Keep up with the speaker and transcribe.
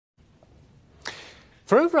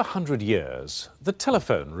For over 100 years, the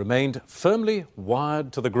telephone remained firmly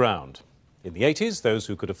wired to the ground. In the 80s, those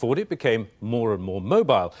who could afford it became more and more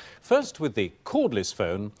mobile, first with the cordless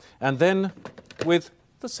phone and then with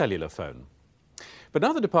the cellular phone. But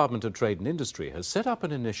now the Department of Trade and Industry has set up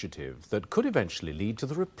an initiative that could eventually lead to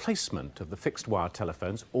the replacement of the fixed-wire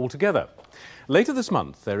telephones altogether. Later this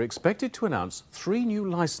month, they're expected to announce 3 new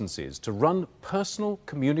licenses to run personal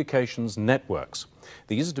communications networks.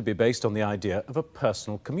 These are to be based on the idea of a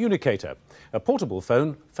personal communicator, a portable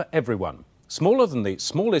phone for everyone. Smaller than the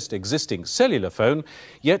smallest existing cellular phone,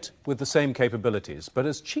 yet with the same capabilities, but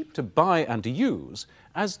as cheap to buy and to use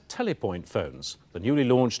as Telepoint phones, the newly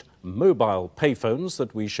launched mobile payphones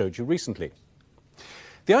that we showed you recently.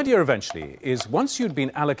 The idea eventually is once you'd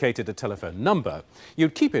been allocated a telephone number,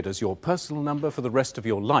 you'd keep it as your personal number for the rest of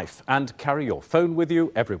your life and carry your phone with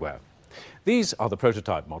you everywhere. These are the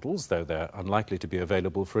prototype models, though they're unlikely to be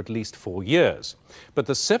available for at least 4 years. But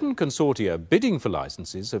the 7 consortia bidding for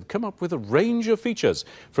licenses have come up with a range of features,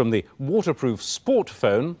 from the waterproof sport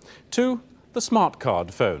phone to the smart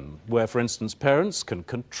card phone, where, for instance, parents can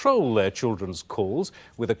control their children's calls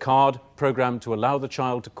with a card programmed to allow the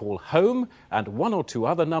child to call home and 1 or 2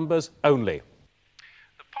 other numbers only.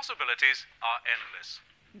 The possibilities are endless.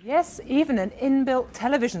 Yes, even an inbuilt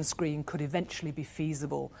television screen could eventually be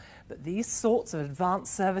feasible. But these sorts of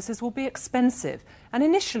advanced services will be expensive, and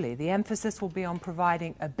initially the emphasis will be on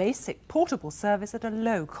providing a basic portable service at a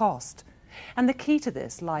low cost. And the key to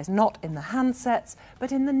this lies not in the handsets,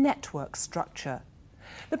 but in the network structure.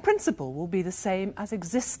 The principle will be the same as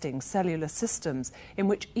existing cellular systems, in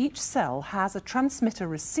which each cell has a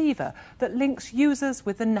transmitter-receiver that links users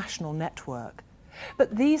with the national network.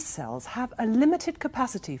 But these cells have a limited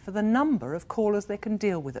capacity for the number of callers they can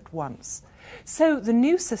deal with at once. So the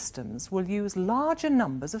new systems will use larger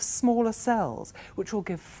numbers of smaller cells, which will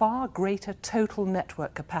give far greater total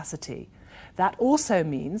network capacity. That also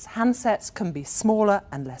means handsets can be smaller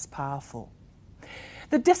and less powerful.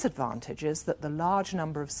 The disadvantage is that the large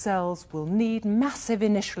number of cells will need massive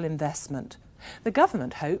initial investment. The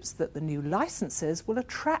government hopes that the new licenses will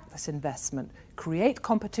attract this investment, create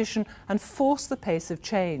competition and force the pace of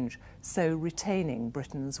change, so retaining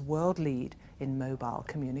Britain's world lead in mobile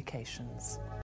communications.